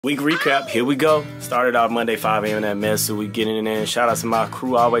Week recap, here we go. Started off Monday 5 a.m. in that mess, so we getting in there. Shout out to my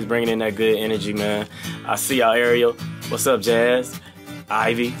crew, always bringing in that good energy, man. I see y'all, Ariel. What's up, Jazz?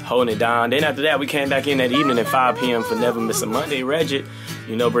 Ivy, holding it down. Then after that, we came back in that evening at 5 p.m. for Never Miss a Monday. Reggie,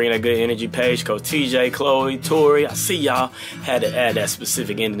 you know, bringing that good energy page. Coach TJ, Chloe, Tori. I see y'all. Had to add that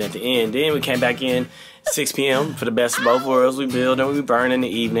specific ending at the end. Then we came back in 6 p.m. for the best of both worlds. We build and we burn in the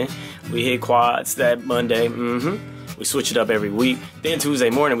evening. We hit quads that Monday. We switch it up every week. Then Tuesday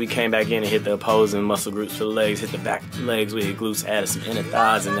morning, we came back in and hit the opposing muscle groups for the legs. Hit the back legs, we hit glutes, added some inner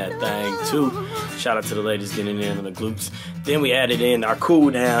thighs in that thing too. Shout out to the ladies getting in on the glutes. Then we added in our cool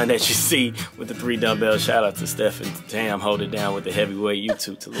down that you see with the 3 dumbbells. Shout out to Steph and Tam, hold it down with the heavyweight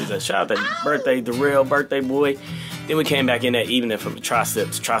YouTube to lose that. Shout out to birthday, the real birthday boy. Then we came back in that evening for the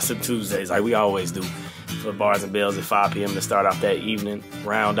tricep Tuesdays, like we always do. For bars and bells at 5 p.m. to start off that evening,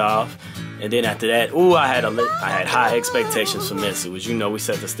 round off. And then after that, I had high expectations for Metsu. As you know, we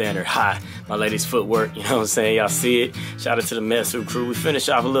set the standard high. My ladies' footwork, you know what I'm saying? Y'all see it. Shout out to the Metsu crew. We finished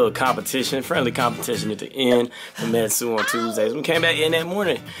off a little competition, friendly competition at the end for Metsu on Tuesdays. We came back in that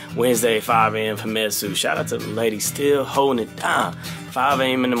morning, Wednesday, 5 a.m. for Metsu. Shout out to the ladies still holding it down. 5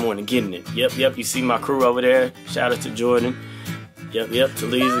 a.m. in the morning, getting it. Yep, you see my crew over there. Shout out to Jordan. Yep,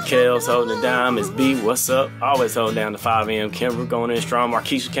 Talisa, Kels holding it down. Miss B, what's up? Always holding down to 5 a.m. Kimber going in strong.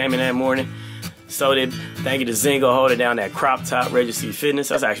 Markeisha came in that morning. So did, thank you to Zingo, holding down that crop top, Reggie C Fitness.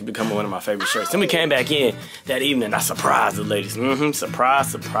 That's actually becoming one of my favorite shirts. Then we came back in that evening. I surprised the ladies.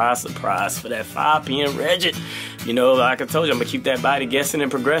 Surprise for that 5 p.m. Reggie. You know, like I told you, I'm going to keep that body guessing and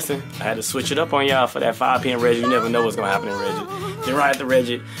progressing. I had to switch it up on y'all for that 5 p.m. Reggie. You never know what's going to happen in Reggie. Then right at the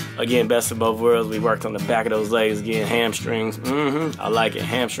Reggie, again, best of both worlds. We worked on the back of those legs again, hamstrings. I like it,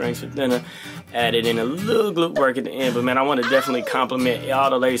 hamstrings for dinner. Added in a little glute work at the end, but man, I want to definitely compliment all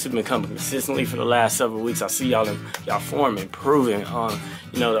the ladies who've been coming consistently for the last several weeks. I see y'all form improving on,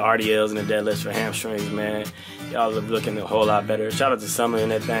 you know, the RDLs and the deadlifts for hamstrings, man. Y'all are looking a whole lot better. Shout out to Summer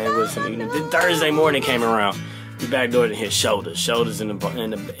and that thing with some. Then Thursday morning came around. We backdoored and hit shoulders in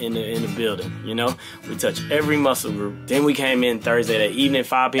the building. You know, we touched every muscle group. Then we came in Thursday that evening,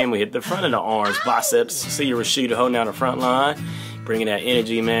 5 p.m. We hit the front of the arms, biceps. See your Rashida holding down the front line, bringing that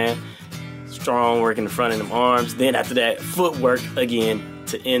energy, man. Strong work in the front of them arms. Then after that, footwork again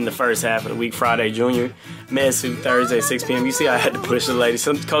to end the first half of the week. Friday Junior, Metsu Thursday 6 p.m. You see I had to push the ladies.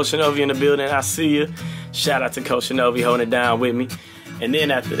 Some Coach Shinobi in the building. I see you. Shout out to Coach Shinobi holding it down with me. And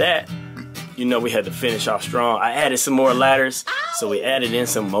then after that, you know, we had to finish off strong. I added some more ladders, so we added in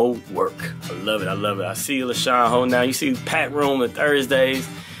some more work. I love it. I see you, LaShawn holding down. You see Pat Room on Thursdays.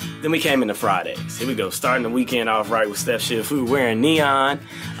 Then we came into Fridays. Here we go, starting the weekend off right with Steph Shift. We were wearing neon.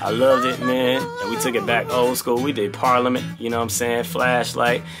 I loved it, man. And we took it back old school. We did Parliament, you know what I'm saying?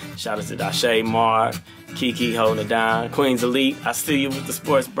 Flashlight. Shout out to Dashay Mar. Kiki holding it down. Queens Elite. I see you with the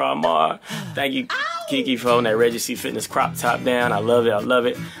sports bra, Mar. Thank you, Kiki, for holding that Reggie C Fitness crop top down. I love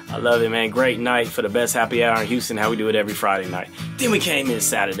it, man. Great night for the best happy hour in Houston, how we do it every Friday night. Then we came in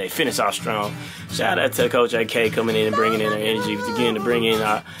Saturday, finished off strong. Shout out to Coach AK coming in and bringing in her energy again to bring in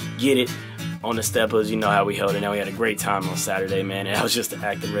our get it on the steppers. You know how we held it. Now we had a great time on Saturday, man. And that was just the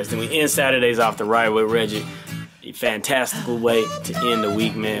active rest. Then we end Saturdays off the right with Reggie. A fantastical way to end the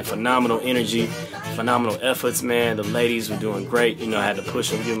week, man. Phenomenal energy, phenomenal efforts, man. The ladies were doing great. You know, I had to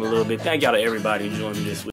push them, give them a little bit. Thank y'all to everybody who joined me this week.